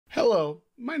Hello,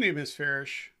 my name is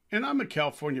Farish, and I'm a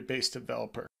California-based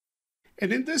developer.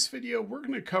 And in this video, we're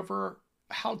going to cover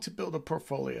how to build a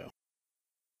portfolio.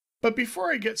 But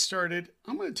before I get started,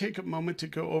 I'm going to take a moment to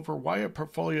go over why a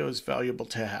portfolio is valuable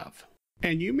to have.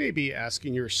 And you may be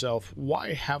asking yourself,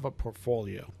 why have a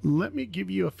portfolio? Let me give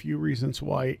you a few reasons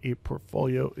why a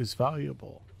portfolio is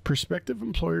valuable. Prospective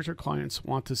employers or clients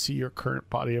want to see your current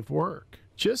body of work.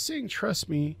 Just saying, trust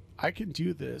me, I can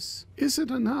do this,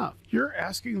 isn't enough. You're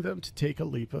asking them to take a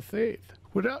leap of faith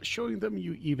without showing them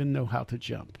you even know how to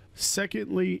jump.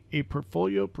 Secondly, a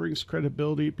portfolio brings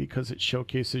credibility because it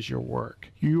showcases your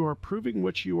work. You are proving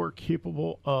what you are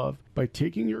capable of by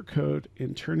taking your code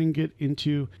and turning it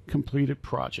into completed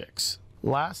projects.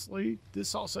 Lastly,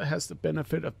 this also has the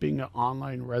benefit of being an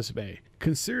online resume.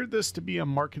 Consider this to be a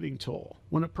marketing tool.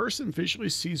 When a person visually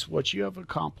sees what you have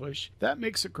accomplished, that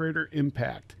makes a greater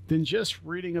impact than just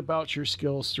reading about your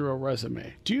skills through a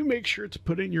resume. Do make sure to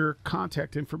put in your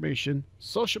contact information,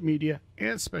 social media,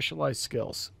 and specialized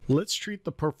skills. Let's treat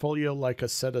the portfolio like a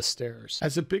set of stairs.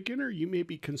 As a beginner, you may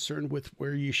be concerned with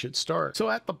where you should start. So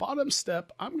at the bottom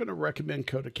step, I'm going to recommend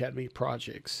Codecademy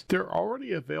projects. They're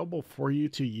already available for you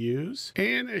to use,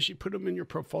 and as you put them in your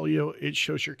portfolio, it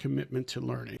shows your commitment to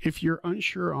learning. If you're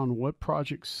unsure on what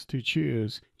projects to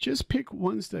choose, just pick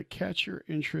ones that catch your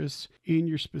interest in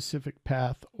your specific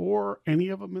path or any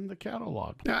of them in the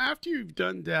catalog. Now, after you've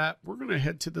done that, we're going to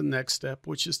head to the next step,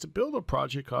 which is to build a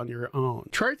project on your own.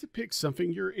 Try to pick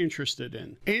something you're interested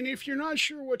in. And if you're not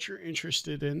sure what you're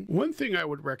interested in, one thing I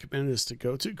would recommend is to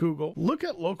go to Google, look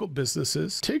at local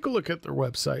businesses, take a look at their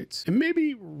websites, and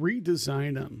maybe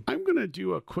redesign them. I'm going to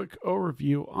do a quick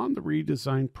overview on the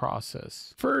redesign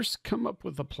process. First, come up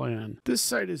with a plan. This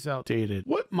site is outdated.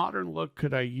 What modern look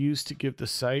could I use to give the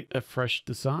site a fresh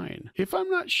design? If I'm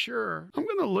not sure, I'm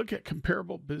going to look at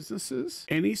comparable businesses,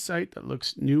 any site that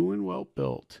looks new and well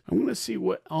built. I'm going to see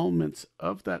what elements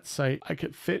of that site I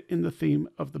could fit in the theme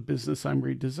of the business I'm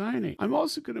redesigning. I'm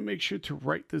also going to make sure to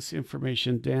write this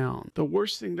information down. The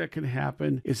worst thing that can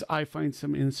happen is I find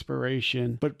some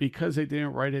inspiration, but because I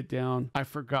didn't write it down, I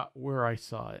forgot where I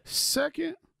saw it.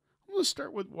 Second, I'm going to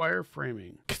start with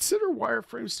wireframing. Consider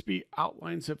wireframes to be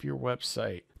outlines of your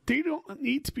website. They don't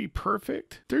need to be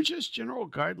perfect. They're just general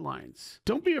guidelines.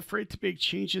 Don't be afraid to make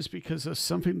changes because of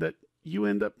something that you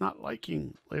end up not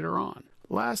liking later on.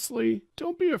 Lastly,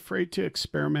 don't be afraid to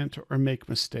experiment or make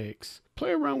mistakes.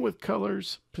 Play around with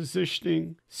colors,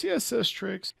 positioning, CSS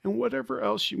tricks, and whatever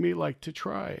else you may like to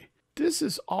try. This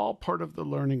is all part of the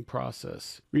learning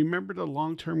process. Remember, the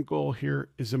long-term goal here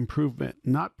is improvement,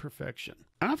 not perfection.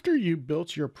 After you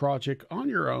built your project on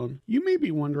your own, you may be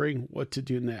wondering what to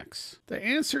do next. The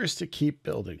answer is to keep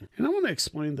building, and I want to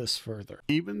explain this further.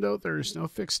 Even though there is no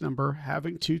fixed number,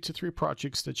 having 2 to 3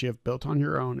 projects that you have built on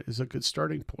your own is a good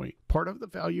starting point. Part of the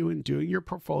value in doing your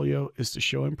portfolio is to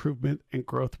show improvement and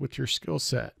growth with your skill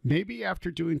set. Maybe after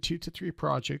doing 2 to 3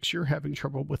 projects, you're having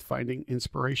trouble with finding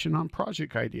inspiration on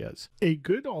project ideas. A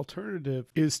good alternative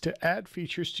is to add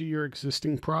features to your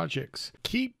existing projects.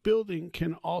 Keep building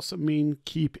can also mean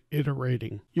keep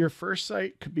iterating. Your first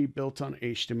site could be built on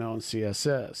HTML and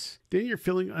CSS. Then you're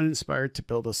feeling uninspired to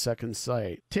build a second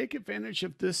site. Take advantage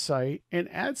of this site and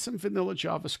add some vanilla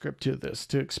JavaScript to this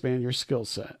to expand your skill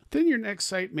set. Then your next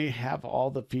site may have all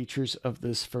the features of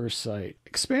this first site.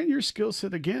 Expand your skill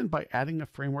set again by adding a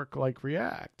framework like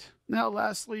React. Now,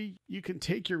 lastly, you can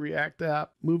take your React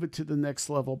app, move it to the next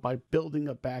level by building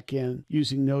a backend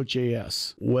using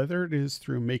Node.js. Whether it is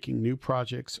through making new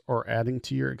projects or adding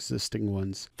to your existing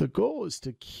ones, the goal is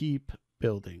to keep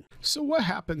building. So what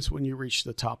happens when you reach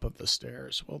the top of the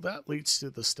stairs? Well, that leads to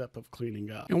the step of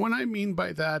cleaning up. And what I mean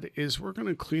by that is we're going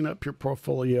to clean up your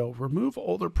portfolio, remove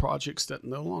older projects that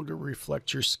no longer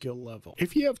reflect your skill level.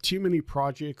 If you have too many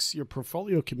projects, your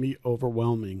portfolio can be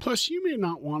overwhelming. Plus, you may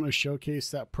not want to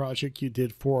showcase that project you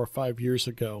did 4 or 5 years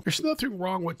ago. There's nothing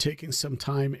wrong with taking some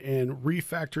time and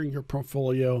refactoring your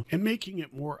portfolio and making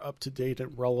it more up to date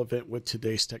and relevant with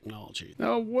today's technology.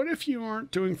 Now, what if you aren't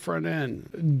doing front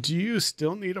end? Do you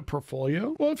still need a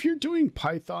portfolio? Well, if you're doing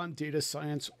Python, data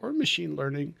science, or machine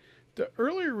learning, the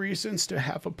earlier reasons to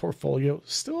have a portfolio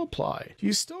still apply.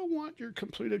 You still want your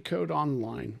completed code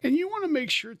online, and you want to make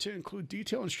sure to include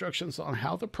detailed instructions on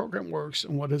how the program works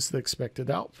and what is the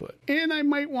expected output. And I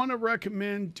might want to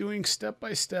recommend doing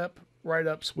step-by-step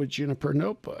write-ups with Juniper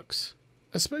notebooks,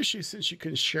 especially since you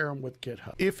can share them with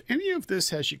GitHub. If any of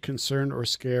this has you concerned or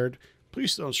scared,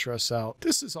 please don't stress out.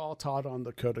 This is all taught on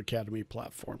the Codecademy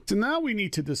platform. So now we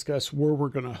need to discuss where we're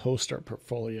going to host our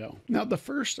portfolio. Now, the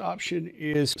first option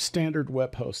is standard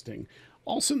web hosting.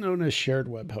 also known as shared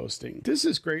web hosting. This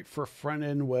is great for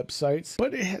front-end websites,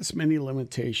 but it has many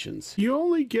limitations. You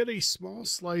only get a small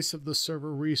slice of the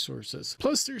server resources,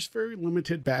 plus there's very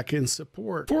limited back-end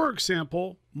support. For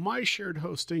example, my shared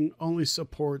hosting only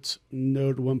supports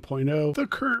Node 1.0. The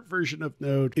current version of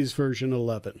Node is version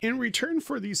 11. In return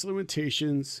for these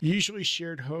limitations, usually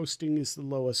shared hosting is the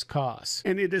lowest cost,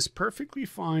 and it is perfectly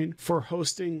fine for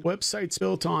hosting websites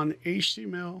built on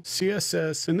HTML,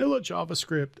 CSS, vanilla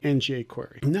JavaScript, and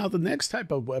jQuery. Now, the next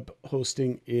type of web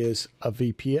hosting is a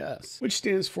VPS, which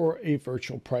stands for a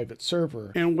virtual private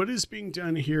server. And what is being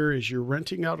done here is you're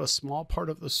renting out a small part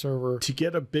of the server to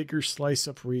get a bigger slice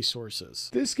of resources.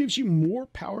 This gives you more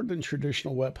power than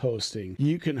traditional web hosting.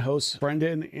 You can host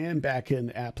front-end and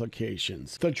back-end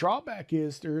applications. The drawback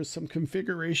is there is some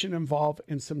configuration involved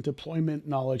and some deployment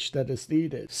knowledge that is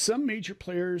needed. Some major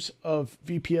players of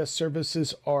VPS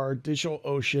services are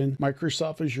DigitalOcean,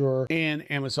 Microsoft Azure, and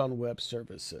Amazon Web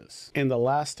Services. And the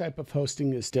last type of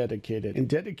hosting is dedicated. And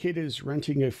dedicated is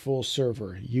renting a full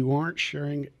server. You aren't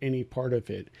sharing any part of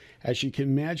it. As you can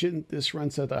imagine, this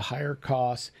runs at a higher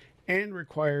cost and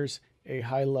requires a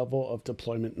high level of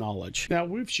deployment knowledge. Now,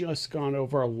 we've just gone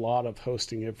over a lot of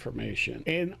hosting information,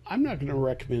 and I'm not going to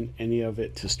recommend any of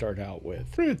it to start out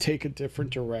with. We're going to take a different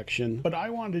direction, but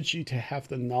I wanted you to have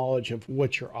the knowledge of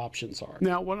what your options are.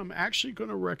 Now, what I'm actually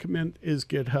going to recommend is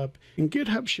GitHub, and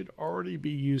GitHub should already be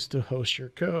used to host your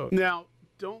code. Now,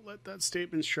 don't let that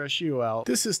statement stress you out.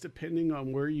 This is depending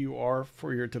on where you are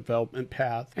for your development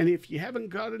path. And if you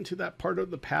haven't gotten to that part of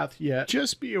the path yet,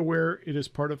 just be aware it is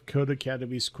part of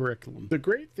Codecademy's curriculum. The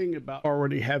great thing about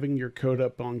already having your code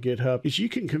up on GitHub is you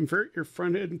can convert your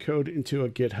front-end code into a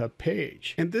GitHub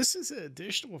page. And this is an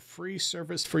additional free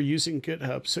service for using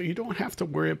GitHub, so you don't have to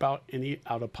worry about any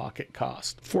out-of-pocket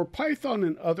cost. For Python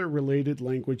and other related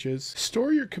languages,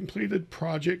 store your completed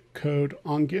project code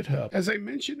on GitHub. As I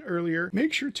mentioned earlier,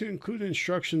 make sure to include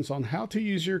instructions on how to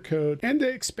use your code and the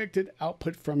expected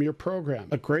output from your program.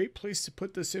 A great place to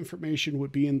put this information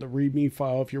would be in the README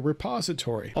file of your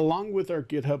repository. Along with our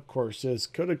GitHub courses,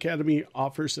 Codecademy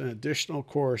offers an additional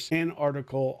course and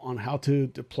article on how to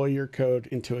deploy your code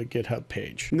into a GitHub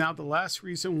page. Now, the last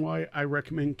reason why I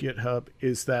recommend GitHub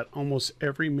is that almost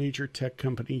every major tech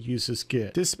company uses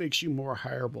Git. This makes you more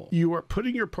hireable. You are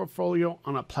putting your portfolio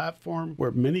on a platform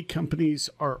where many companies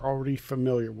are already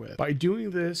familiar with. By doing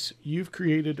this, you've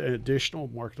created an additional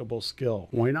marketable skill.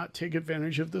 Why not take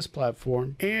advantage of this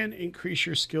platform and increase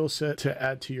your skill set to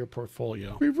add to your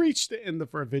portfolio? We've reached the end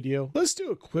of our video. Let's do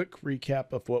a quick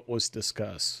recap of what was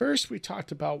discussed. First, we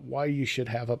talked about why you should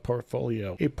have a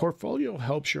portfolio. A portfolio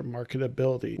helps your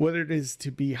marketability, whether it is to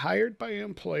be hired by an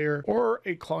employer or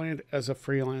a client as a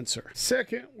freelancer.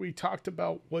 Second, we talked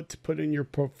about what to put in your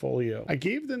portfolio. I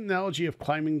gave the analogy of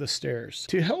climbing the stairs.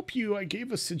 To help you, I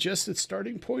gave a suggested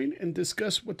starting point and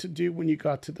discuss what to do when you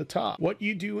got to the top. What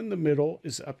you do in the middle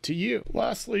is up to you.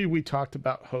 Lastly, we talked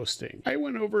about hosting. I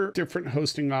went over different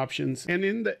hosting options, and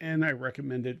in the end, I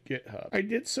recommended GitHub. I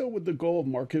did so with the goal of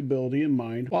marketability in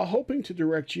mind, while hoping to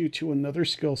direct you to another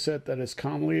skill set that is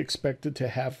commonly expected to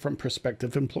have from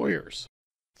prospective employers.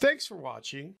 Thanks for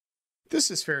watching. This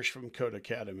is Farish from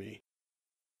Codecademy.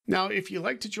 Now, if you'd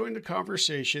like to join the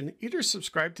conversation, either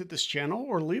subscribe to this channel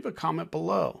or leave a comment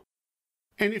below.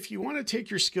 And if you want to take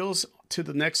your skills to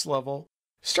the next level,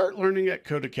 start learning at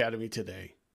Codecademy today.